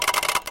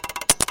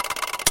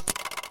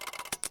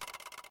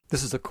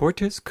This is a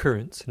Cortes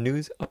Currents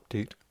news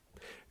update.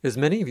 As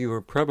many of you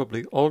are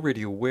probably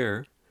already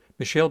aware,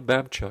 Michele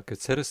Babchuk has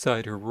set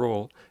aside her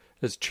role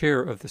as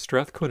chair of the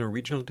Strathcona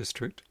Regional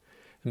District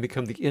and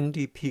become the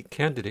NDP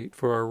candidate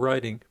for our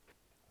riding.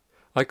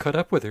 I caught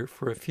up with her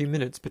for a few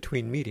minutes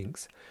between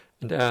meetings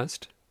and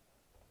asked,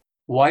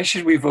 "Why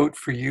should we vote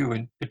for you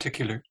in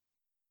particular?"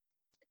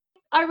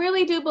 I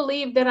really do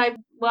believe that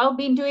I've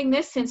been doing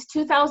this since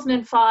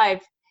 2005,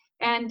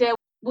 and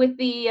with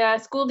the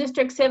School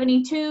District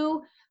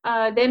 72,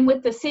 then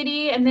with the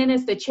city, and then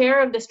as the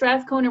chair of the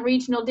Strathcona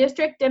Regional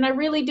District. And I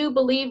really do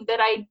believe that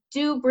I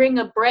do bring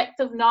a breadth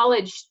of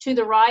knowledge to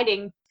the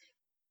riding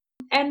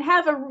and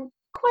have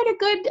quite a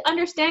good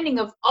understanding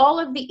of all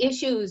of the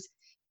issues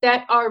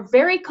that are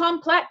very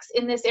complex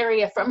in this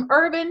area, from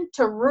urban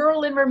to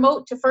rural and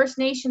remote to First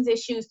Nations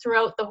issues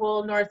throughout the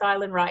whole North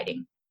Island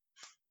riding.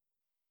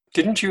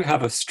 Didn't you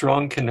have a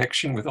strong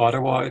connection with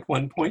Ottawa at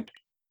one point?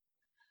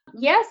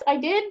 Yes, I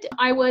did.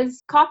 I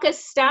was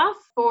caucus staff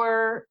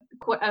for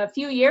a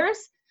few years.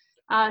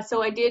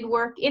 So I did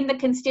work in the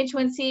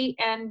constituency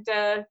and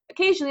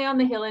occasionally on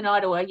the Hill in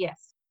Ottawa,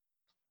 yes.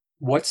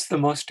 What's the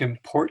most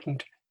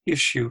important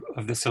issue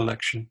of this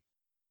election?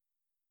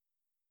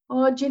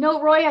 Oh, do you know,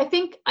 Roy, I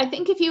think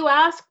if you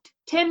asked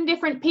 10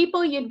 different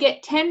people, you'd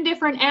get 10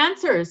 different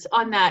answers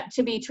on that,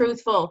 to be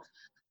truthful.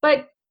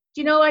 But,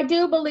 I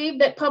do believe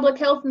that public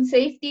health and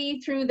safety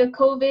through the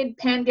COVID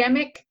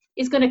pandemic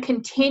is going to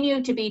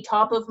continue to be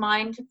top of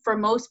mind for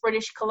most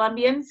British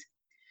Columbians.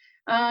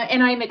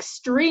 And I'm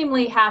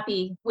extremely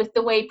happy with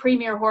the way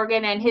Premier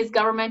Horgan and his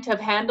government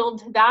have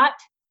handled that.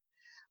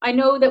 I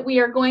know that we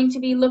are going to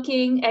be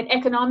looking at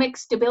economic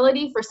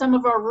stability for some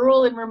of our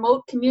rural and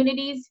remote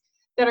communities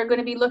that are going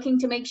to be looking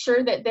to make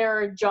sure that there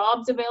are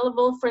jobs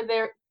available for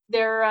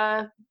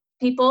their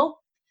people.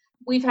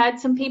 We've had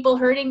some people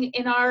hurting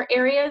in our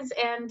areas,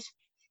 and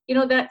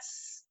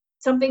that's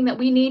something that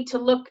we need to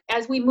look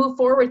as we move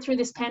forward through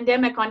this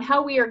pandemic on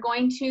how we are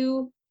going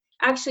to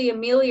actually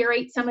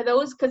ameliorate some of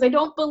those, because I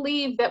don't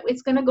believe that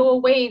it's going to go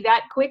away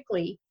that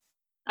quickly.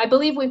 I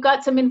believe we've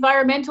got some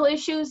environmental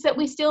issues that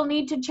we still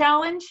need to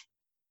challenge.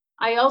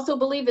 I also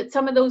believe that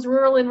some of those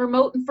rural and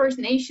remote and First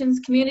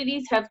Nations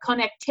communities have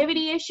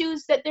connectivity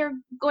issues that they're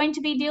going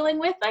to be dealing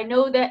with. I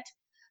know that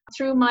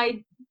through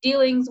my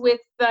dealings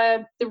with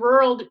the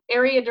rural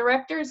area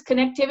directors,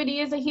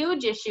 connectivity is a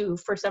huge issue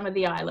for some of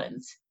the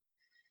islands.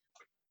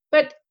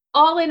 But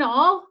all in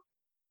all,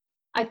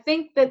 I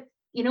think that,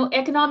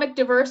 economic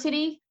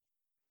diversity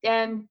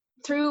and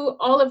through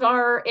all of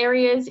our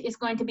areas is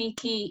going to be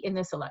key in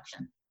this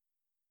election.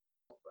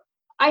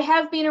 I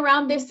have been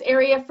around this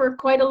area for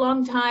quite a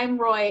long time,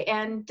 Roy,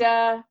 and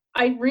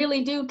I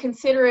really do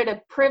consider it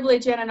a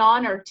privilege and an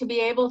honor to be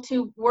able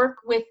to work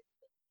with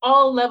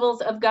all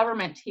levels of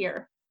government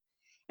here.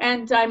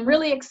 And I'm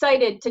really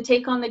excited to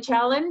take on the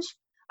challenge.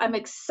 I'm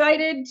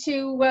excited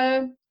to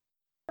work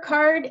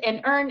hard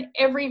and earn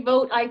every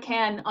vote I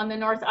can on the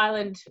North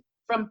Island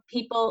from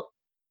people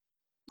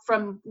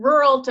from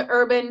rural to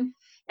urban.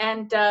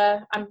 And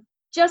I'm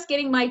just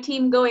getting my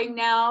team going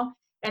now,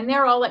 and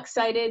they're all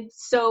excited.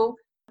 So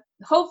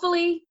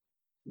hopefully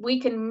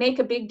we can make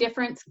a big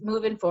difference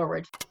moving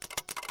forward.